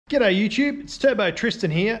G'day YouTube, it's Turbo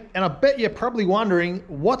Tristan here, and I bet you're probably wondering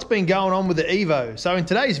what's been going on with the Evo. So in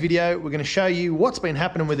today's video, we're going to show you what's been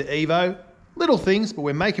happening with the Evo. Little things, but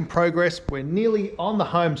we're making progress. We're nearly on the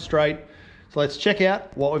home straight. So let's check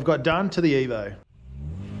out what we've got done to the Evo.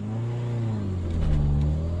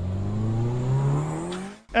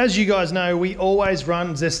 As you guys know, we always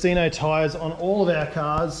run ZESTINO tyres on all of our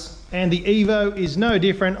cars, and the Evo is no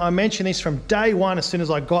different. I mentioned this from day one as soon as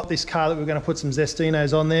I got this car that we were going to put some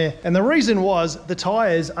ZESTINOs on there. And the reason was the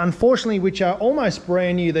tyres, unfortunately, which are almost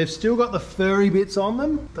brand new, they've still got the furry bits on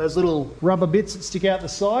them, those little rubber bits that stick out the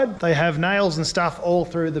side. They have nails and stuff all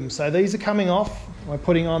through them. So these are coming off. We're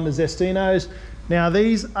putting on the ZESTINOs. Now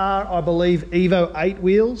these are, I believe, Evo 8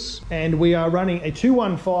 wheels, and we are running a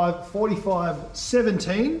 215 45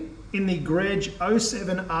 17 in the GARRETT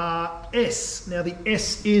 07RS. Now the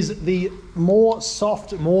S is the more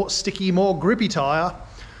soft, more sticky, more grippy tyre.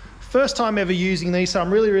 First time ever using these, so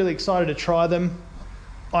I'm really excited to try them.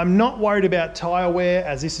 I'm not worried about tyre wear,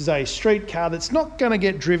 as this is a street car that's not going to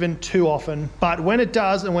get driven too often, but when it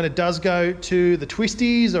does, and when it does go to the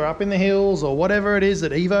twisties or up in the hills or whatever it is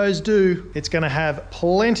that Evos do, it's going to have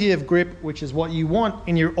plenty of grip, which is what you want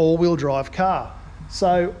in your all-wheel drive car.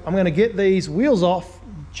 So I'm going to get these wheels off,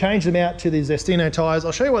 change them out to the ZESTINO tyres.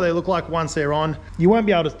 I'll show you what they look like once they're on. You won't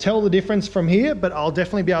be able to tell the difference from here, but I'll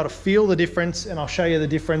definitely be able to feel the difference, and I'll show you the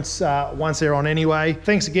difference once they're on anyway.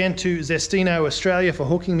 Thanks again to ZESTINO Australia for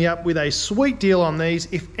hooking me up with a sweet deal on these.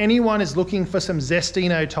 If anyone is looking for some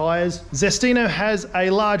ZESTINO tyres, ZESTINO has a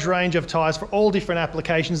large range of tyres for all different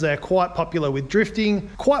applications. They're quite popular with drifting,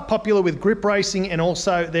 quite popular with grip racing, and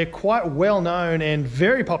also they're quite well known and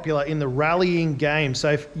very popular in the rallying game.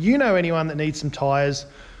 So if you know anyone that needs some tyres,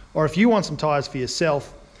 or if you want some tyres for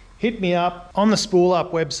yourself, hit me up on the Spool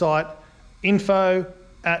Up website,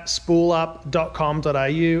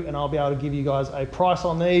 info@spoolup.com.au, and I'll be able to give you guys a price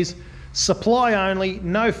on these. Supply only,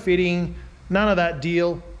 no fitting, none of that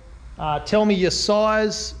deal. Tell me your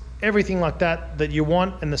size, everything like that you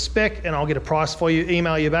want, and the spec, and I'll get a price for you,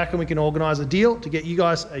 email you back, and we can organise a deal to get you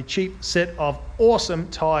guys a cheap set of awesome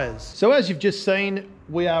tyres. So as you've just seen,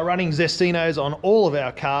 we are running ZESTINOs on all of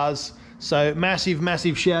our cars. So massive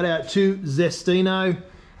shout out to ZESTINO,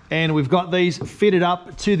 and we've got these fitted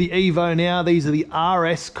up to the Evo now. These are the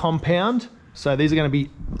RS compound, so these are going to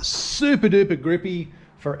be super duper grippy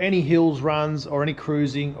for any hills runs or any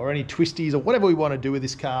cruising or any twisties or whatever we want to do with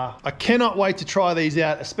this car. I cannot wait to try these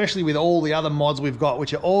out, especially with all the other mods we've got,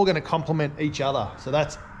 which are all going to complement each other. So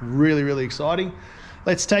that's really exciting.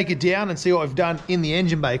 Let's take it down and see what we've done in the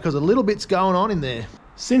engine bay, because a little bit's going on in there.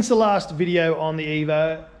 Since the last video on the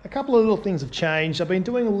Evo, a couple of little things have changed. I've been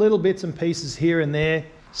doing little bits and pieces here and there.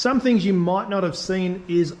 Some things you might not have seen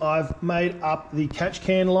is I've made up the catch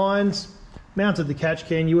can lines, mounted the catch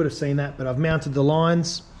can, you would have seen that, but I've mounted the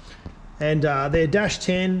lines. And they're dash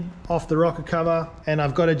 10 off the rocker cover, and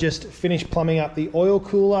I've got to just finish plumbing up the oil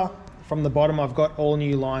cooler. From the bottom, I've got all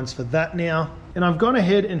new lines for that now. And I've gone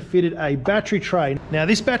ahead and fitted a battery tray. Now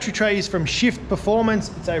this battery tray is from Shift Performance.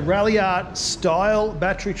 It's a Rally Art style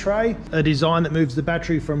battery tray, a design that moves the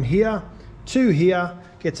battery from here to here,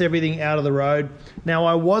 gets everything out of the road. Now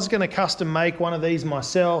I was going to custom make one of these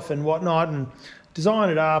myself and whatnot, and design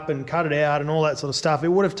it up and cut it out and all that sort of stuff. It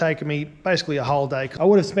would have taken me basically a whole day. I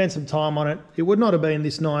would have spent some time on it. It would not have been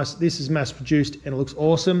this nice. This is mass produced and it looks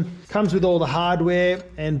awesome. Comes with all the hardware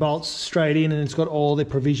and bolts straight in, and it's got all the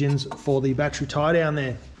provisions for the battery tie down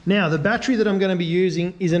there. Now the battery that I'm going to be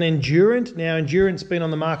using is an Endurant. Now Endurant's been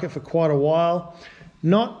on the market for quite a while.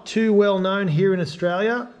 Not too well known here in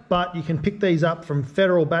Australia, but you can pick these up from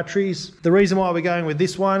Federal Batteries. The reason why we're going with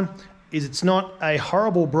this one is it's not a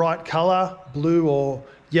horrible bright color, blue or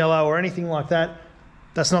yellow or anything like that.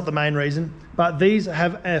 That's not the main reason. But these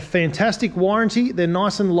have a fantastic warranty. They're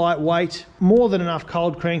nice and lightweight, more than enough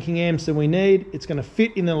cold cranking amps than we need. It's going to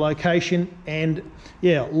fit in the location, and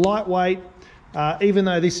yeah, lightweight. Even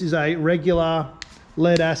though this is a regular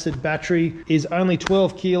lead acid battery, is only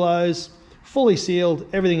 12 kilos, fully sealed,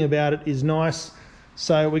 everything about it is nice.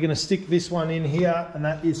 So we're going to stick this one in here, and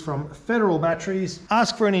that is from Federal Batteries.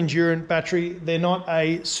 Ask for an Endurant battery. They're not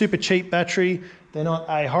a super cheap battery. They're not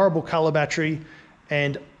a horrible color battery.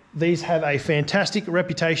 And these have a fantastic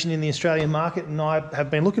reputation in the Australian market, and I have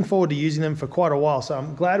been looking forward to using them for quite a while. So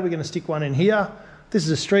I'm glad we're going to stick one in here. This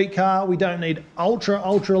is a street car. We don't need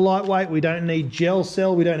ultra lightweight. We don't need gel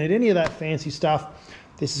cell. We don't need any of that fancy stuff.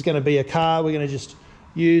 This is going to be a car we're going to just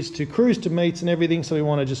use to cruise to meets and everything. So we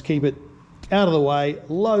want to just keep it out of the way,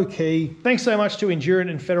 low key. Thanks so much to Endurant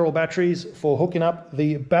and Federal Batteries for hooking up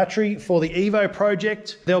the battery for the Evo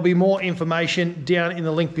project. There'll be more information down in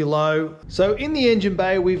the link below. So in the engine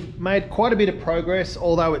bay, we've made quite a bit of progress,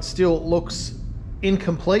 although it still looks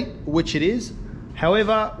incomplete, which it is.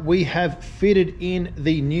 However, we have fitted in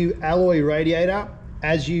the new alloy radiator.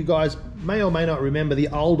 As you guys may or may not remember, the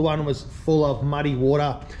old one was full of muddy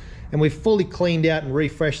water, and we've fully cleaned out and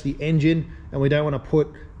refreshed the engine, and we don't want to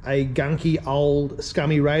put a gunky old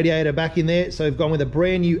scummy radiator back in there. So we've gone with a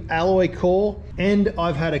brand new alloy core, and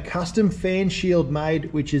I've had a custom fan shield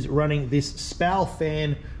made, which is running this spout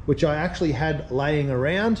fan, which I actually had laying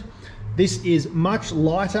around. This is much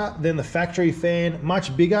lighter than the factory fan,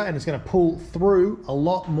 much bigger, and it's going to pull through a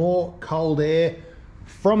lot more cold air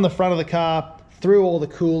from the front of the car, through all the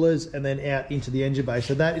coolers, and then out into the engine bay.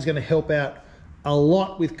 So that is going to help out a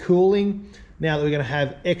lot with cooling, now that we're going to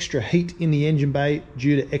have extra heat in the engine bay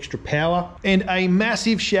due to extra power. And a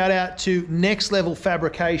massive shout out to Next Level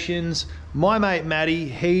Fabrications. My mate Matty,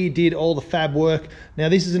 he did all the fab work. Now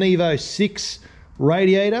this is an Evo 6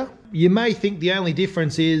 radiator. You may think the only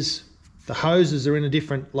difference is the hoses are in a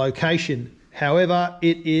different location. However,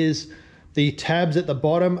 it is the tabs at the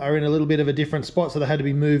bottom are in a little bit of a different spot, so they had to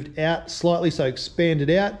be moved out slightly, so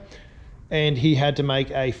expanded out. And he had to make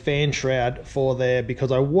a fan shroud for there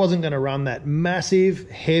because I wasn't going to run that massive,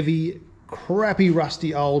 heavy, crappy,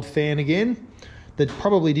 rusty old fan again that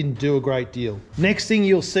probably didn't do a great deal. Next thing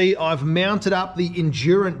you'll see, I've mounted up the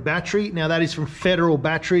Endurant battery. Now that is from Federal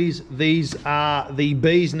Batteries. These are the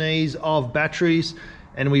bee's knees of batteries,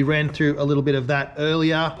 and we ran through a little bit of that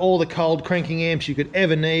earlier. All the cold cranking amps you could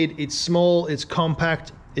ever need. It's small, it's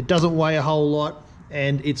compact, it doesn't weigh a whole lot,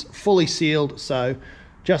 and it's fully sealed, so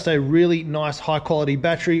just a really nice high quality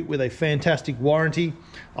battery with a fantastic warranty.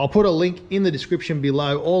 I'll put a link in the description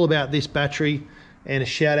below all about this battery, and a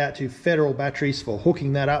shout out to Federal Batteries for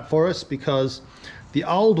hooking that up for us, because the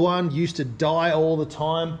old one used to die all the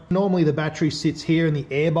time. Normally the battery sits here and the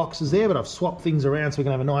air box is there, but I've swapped things around so we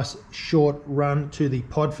can have a nice short run to the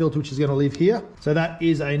pod filter, which is going to live here. So that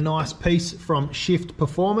is a nice piece from Shift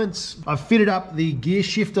Performance. I've fitted up the gear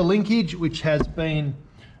shifter linkage, which has been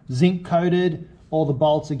zinc coated. All the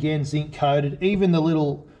bolts again zinc coated. Even the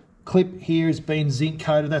little clip here has been zinc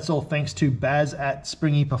coated. That's all thanks to Baz at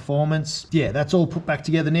Springy Performance. Yeah, that's all put back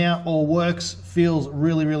together now. All works, feels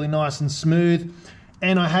really, really nice and smooth.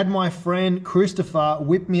 And I had my friend Christopher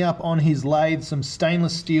whip me up on his lathe some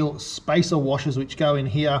stainless steel spacer washers which go in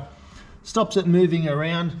here. Stops it moving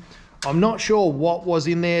around. I'm not sure what was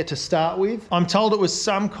in there to start with. I'm told it was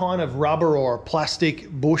some kind of rubber or a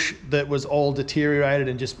plastic bush that was all deteriorated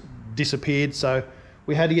and just disappeared, so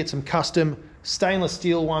we had to get some custom stainless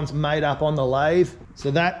steel ones made up on the lathe. So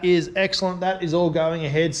that is excellent. That is all going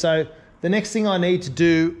ahead. So the next thing I need to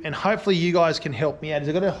do, and hopefully you guys can help me out, is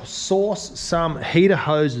I've got to source some heater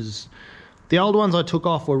hoses. The old ones I took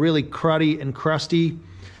off were really cruddy and crusty,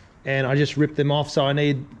 and I just ripped them off. So I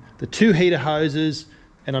need the 2 heater hoses,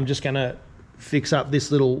 and I'm just going to fix up this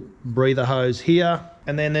little breather hose here.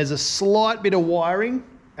 And then there's a slight bit of wiring,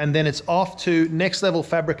 and then it's off to Next Level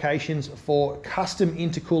Fabrications for custom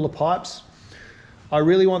intercooler pipes. I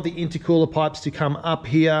really want the intercooler pipes to come up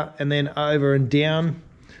here and then over and down,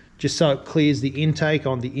 just so it clears the intake. I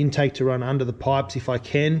want the intake to run under the pipes if I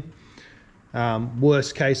can.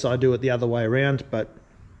 Worst case, I do it the other way around, but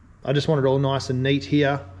I just want it all nice and neat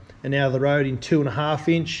here and out of the road in 2.5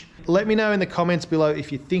 inch. Let me know in the comments below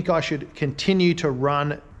if you think I should continue to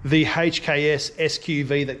run the HKS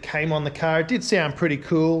SQV that came on the car. It did sound pretty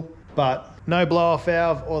cool, but no blow-off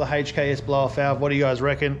valve or the HKS blow-off valve. What do you guys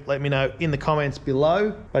reckon? Let me know in the comments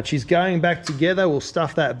below. But she's going back together. We'll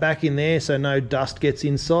stuff that back in there so no dust gets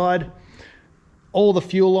inside. All the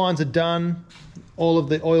fuel lines are done. All of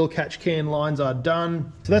the oil catch can lines are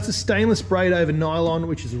done. So that's a stainless braid over nylon,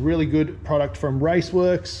 which is a really good product from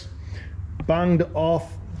RACEWORKS. Bunged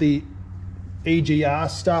off the EGR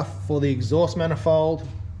stuff for the exhaust manifold.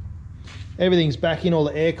 Everything's back in. All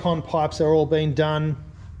the aircon pipes are all being done.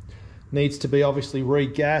 Needs to be obviously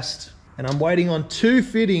regassed. And I'm waiting on 2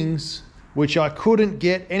 fittings, which I couldn't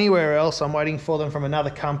get anywhere else. I'm waiting for them from another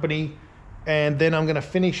company. And then I'm gonna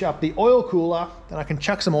finish up the oil cooler. Then I can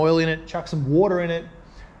chuck some oil in it, chuck some water in it.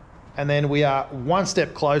 And then we are one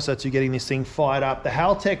step closer to getting this thing fired up. The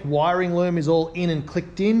Haltech wiring loom is all in and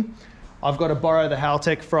clicked in. I've got to borrow the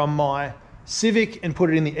Haltech from my Civic and put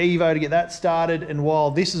it in the Evo to get that started. And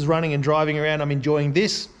while this is running and driving around, I'm enjoying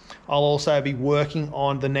this. I'll also be working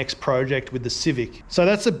on the next project with the Civic. So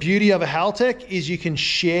that's the beauty of a Haltech, is you can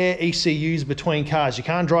share ECUs between cars. You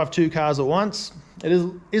can't drive 2 cars at once. It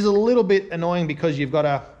is a little bit annoying because you've got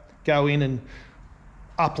to go in and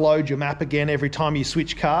upload your map again every time you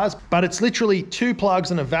switch cars. But it's literally 2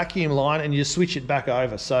 plugs and a vacuum line, and you just switch it back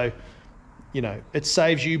over. So, you know, it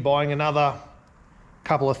saves you buying another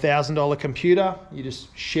couple of $1,000 computer. You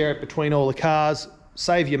just share it between all the cars,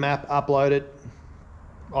 save your map, upload it,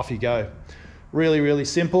 off you go. Really, really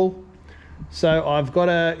simple. So I've got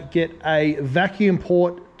to get a vacuum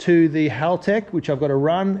port to the Haltech, which I've got to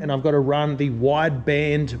run, and I've got to run the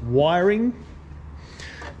wideband wiring.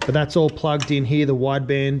 But that's all plugged in here, the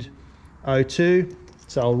wideband O2.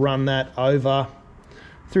 So I'll run that over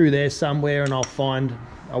through there somewhere, and I'll find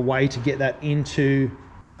a way to get that into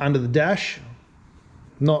under the dash.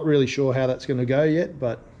 Not really sure how that's going to go yet,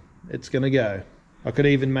 but it's going to go. I could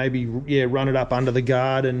even maybe, yeah, run it up under the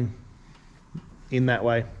guard and in that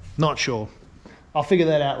way. Not sure. I'll figure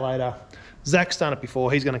that out later. Zach's done it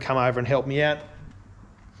before. He's going to come over and help me out.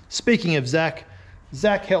 Speaking of Zach,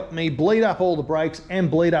 Zach helped me bleed up all the brakes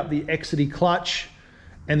and bleed up the EXEDY clutch.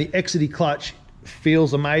 And the EXEDY clutch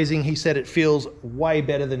feels amazing. He said it feels way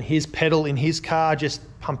better than his pedal in his car, just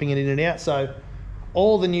pumping it in and out. So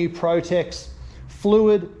all the new PROTEX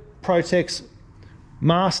fluid, PROTEX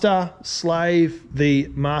master, slave, the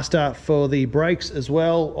master for the brakes as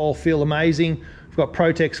well, all feel amazing. We've got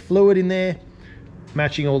PROTEX fluid in there,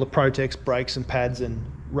 matching all the PROTEX brakes and pads and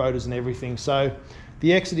rotors and everything. So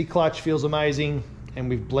the EXEDY clutch feels amazing, and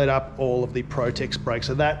we've bled up all of the PROTEX brakes.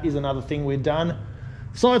 So that is another thing we've done.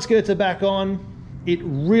 Side skirts are back on. It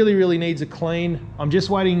really, really needs a clean. I'm just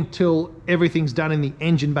waiting till everything's done in the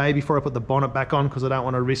engine bay before I put the bonnet back on, because I don't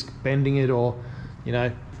want to risk bending it or, you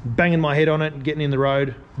know, banging my head on it and getting in the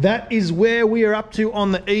road. That is where we are up to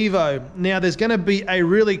on the Evo. Now there's going to be a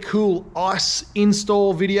really cool ICE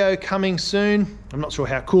install video coming soon. I'm not sure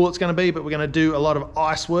how cool it's going to be, but we're going to do a lot of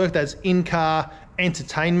ICE work. That's in-car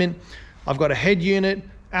entertainment. I've got a head unit,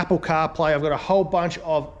 Apple CarPlay. I've got a whole bunch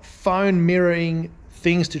of phone mirroring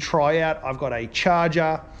things to try out. I've got a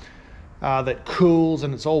charger that cools,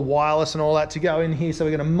 and it's all wireless and all that to go in here. So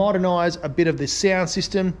we're going to modernize a bit of this sound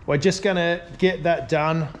system. We're just going to get that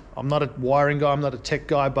done. I'm not a wiring guy, I'm not a tech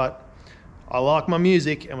guy, but I like my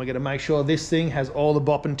music, and we're going to make sure this thing has all the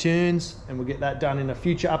bopping tunes, and we'll get that done in a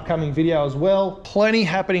future upcoming video as well. Plenty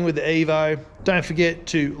happening with the Evo. Don't forget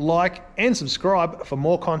to like and subscribe for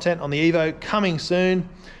more content on the Evo coming soon.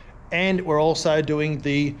 And we're also doing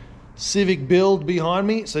the Civic build behind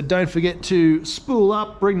me, so don't forget to spool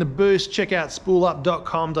up, bring the boost, check out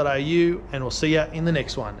spoolup.com.au, and we'll see you in the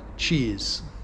next one. Cheers.